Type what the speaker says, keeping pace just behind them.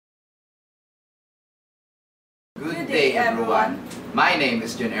Good day, everyone. My name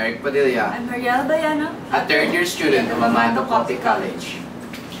is John Eric Padilla. I'm Heriela, Ballano, a third-year student of Amando College.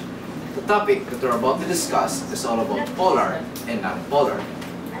 The topic that we're about to discuss is all about polar and non-polar.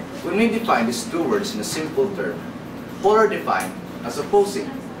 When we define these two words in a simple term, polar defined as opposing,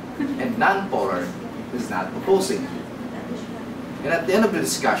 and non-polar is not opposing. And at the end of the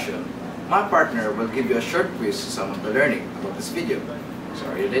discussion, my partner will give you a short quiz to sum up the learning about this video. So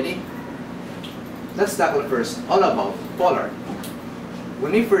are you ready? Let's tackle first all about polar.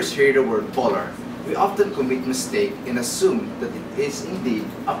 When we first hear the word polar, we often commit mistake and assume that it is indeed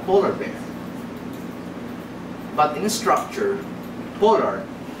a polar bear. But in structure, polar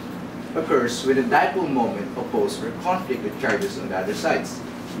occurs when a dipole moment opposes or conflict with charges on the other sides,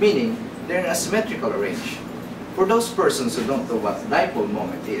 meaning they're in a symmetrical range. For those persons who don't know what dipole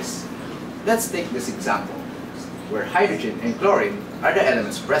moment is, let's take this example, where hydrogen and chlorine are the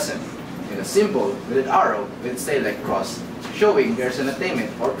elements present, and a symbol with an arrow with say-like cross showing there's an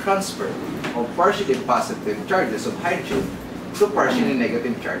attainment or transfer of partially positive charges of hydrogen to partially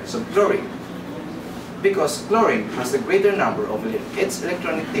negative charges of chlorine. Because chlorine has a greater number of its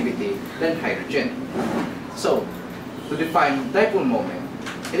electronegativity than hydrogen. So, to define dipole moment,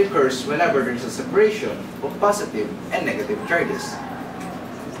 it occurs whenever there is a separation of positive and negative charges.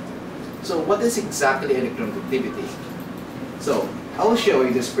 So, what is exactly electronegativity? So, I will show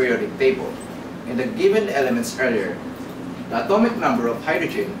you this periodic table. In the given elements earlier, the atomic number of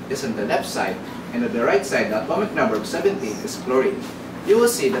hydrogen is on the left side, and on the right side, the atomic number of 17 is chlorine. You will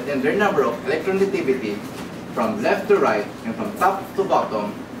see that in their number of electronegativity from left to right and from top to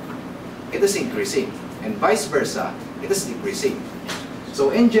bottom, it is increasing, and vice versa, it is decreasing.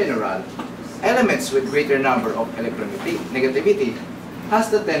 So in general, elements with greater number of electronegativity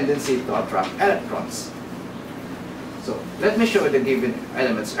has the tendency to attract electrons. So let me show you the given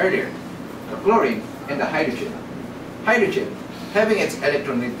elements earlier, the chlorine and the hydrogen. Hydrogen, having its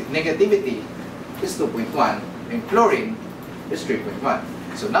electronegativity, is 2.1 and chlorine is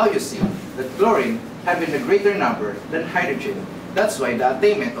 3.1. So now you see that chlorine having a greater number than hydrogen. That's why the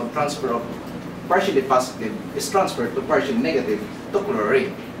attainment of transfer of partially positive is transferred to partially negative to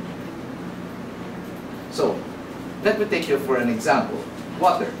chlorine. So let me take you for an example.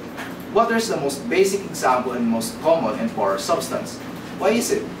 Water. Water is the most basic example and most common and polar substance. Why is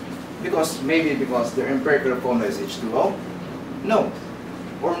it? Maybe because their empirical formula is H2O? No.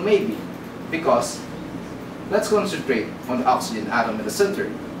 Or maybe because, let's concentrate on the oxygen atom in the center,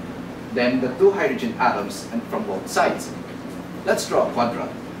 then the two hydrogen atoms and from both sides. Let's draw a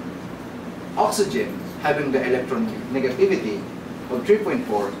quadrant. Oxygen having the electron negativity of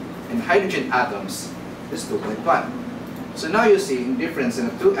 3.4 and hydrogen atoms is 2.1. So now you see in difference in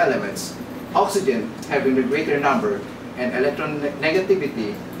the two elements, oxygen having the greater number and electron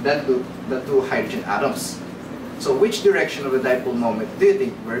negativity than the two hydrogen atoms. So which direction of the dipole moment do you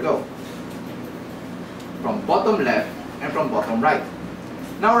think we'll go? From bottom left and from bottom right.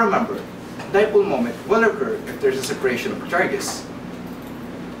 Now remember, dipole moment will occur if there's a separation of charges.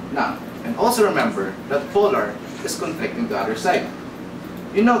 Now, and also remember that polar is conflicting the other side.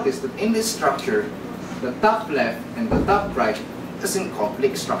 You notice that in this structure, the top left and the top right is in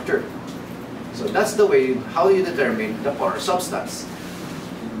conflict structure. So that's the way how you determine the polar substance.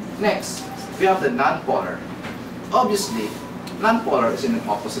 Next, we have the non-polar. Obviously, non-polar is in the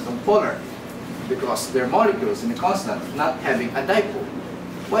opposite of polar because their molecules in a constant not having a dipole.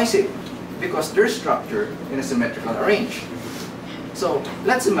 Why is it? Because their structure in a symmetrical range. So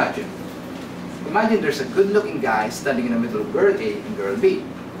let's imagine. Imagine there's a good-looking guy standing in the middle of girl A and girl B.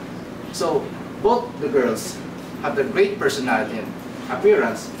 So both the girls have the great personality and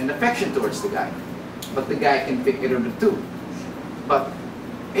appearance and affection towards the guy. But the guy can pick either of the two. But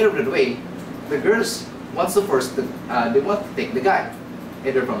either way, the girls wants to they want to take the guy,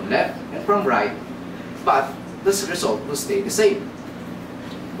 either from left and from right, but this result will stay the same.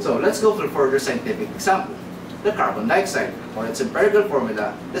 So let's go to a further scientific example, the carbon dioxide, or its empirical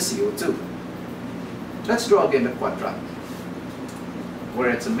formula, the CO2. Let's draw again the quadrant, where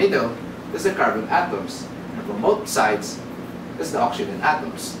it's the middle is the carbon atoms, and from both sides is the oxygen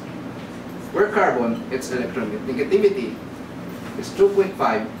atoms. Where carbon, its electronegativity is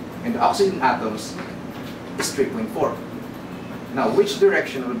 2.5 and the oxygen atoms is 3.4. Now, which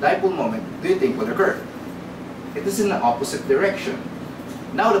direction of the dipole moment do you think will occur? It is in the opposite direction.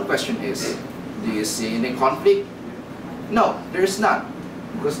 Now the question is, do you see any conflict? No, there is not,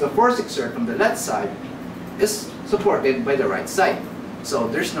 because the force exerted from the left side is supported by the right side. So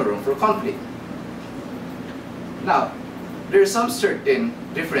there's no room for conflict. Now, there is some certain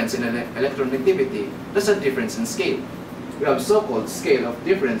difference in electronegativity. There's a difference in scale. We have so-called scale of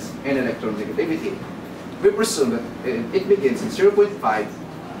difference in electronegativity. we presume that it begins in 0.5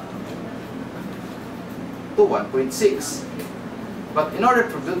 to 1.6. But in order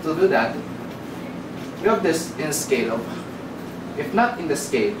to do that, we have this in scale of, if not in the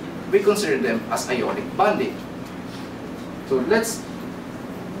scale, we consider them as ionic bonding. So let's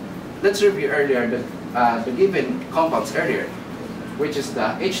review earlier the given compounds earlier, which is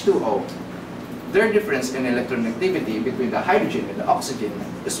the H2O. Their difference in electronegativity between the hydrogen and the oxygen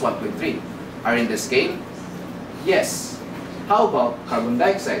is 1.3. Are in the scale? Yes. How about carbon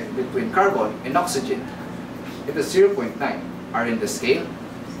dioxide between carbon and oxygen? It is 0.9. Are in the scale?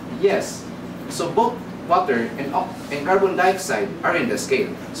 Yes. So both water and carbon dioxide are in the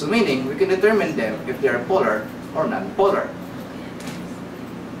scale. So meaning we can determine them if they are polar or non-polar.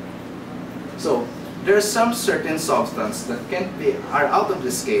 So there are some certain substances that are out of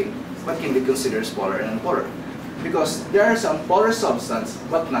the scale but can be considered as polar and non-polar. Because there are some polar substance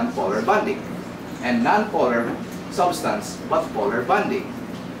but non-polar bonding, and non-polar substance but polar bonding.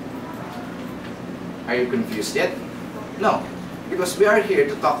 Are you confused yet? No, because we are here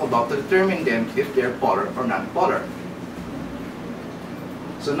to talk about to determine them if they are polar or non-polar.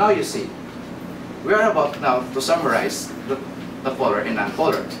 So now you see, we are about now to summarize the polar and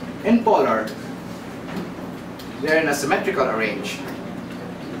non-polar. In polar, they are in a symmetrical arrange.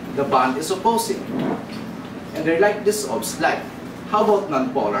 The bond is opposing, and they're like this of slide. How about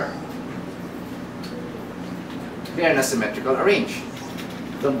non-polar? They are in a symmetrical arrange.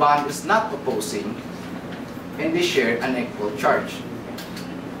 The bond is not opposing, and they share an equal charge.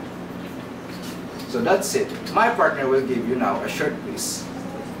 So that's it. My partner will give you now a short quiz.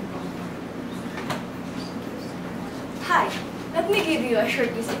 Hi, let me give you a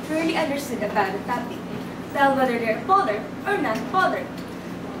short quiz if you really understood about the topic. Tell whether they are polar or non-polar.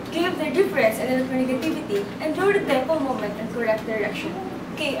 Give their difference in electronegativity and draw the dipole moment in correct direction.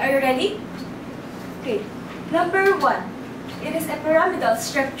 Okay, are you ready? Okay, number 1. It is a pyramidal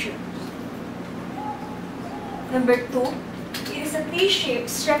structure. Number 2. It is a T-shaped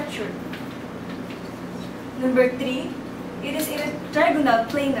structure. Number 3. It is in a trigonal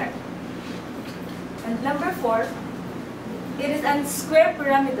planar. And number 4. It is a square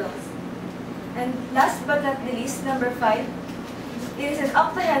pyramidal. And last but not the least, number 5. It is an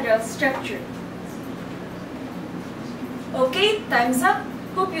octahedral structure. Okay, time's up.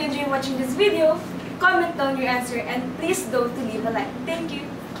 Hope you enjoy watching this video. Comment down your answer and please don't leave a like. Thank you.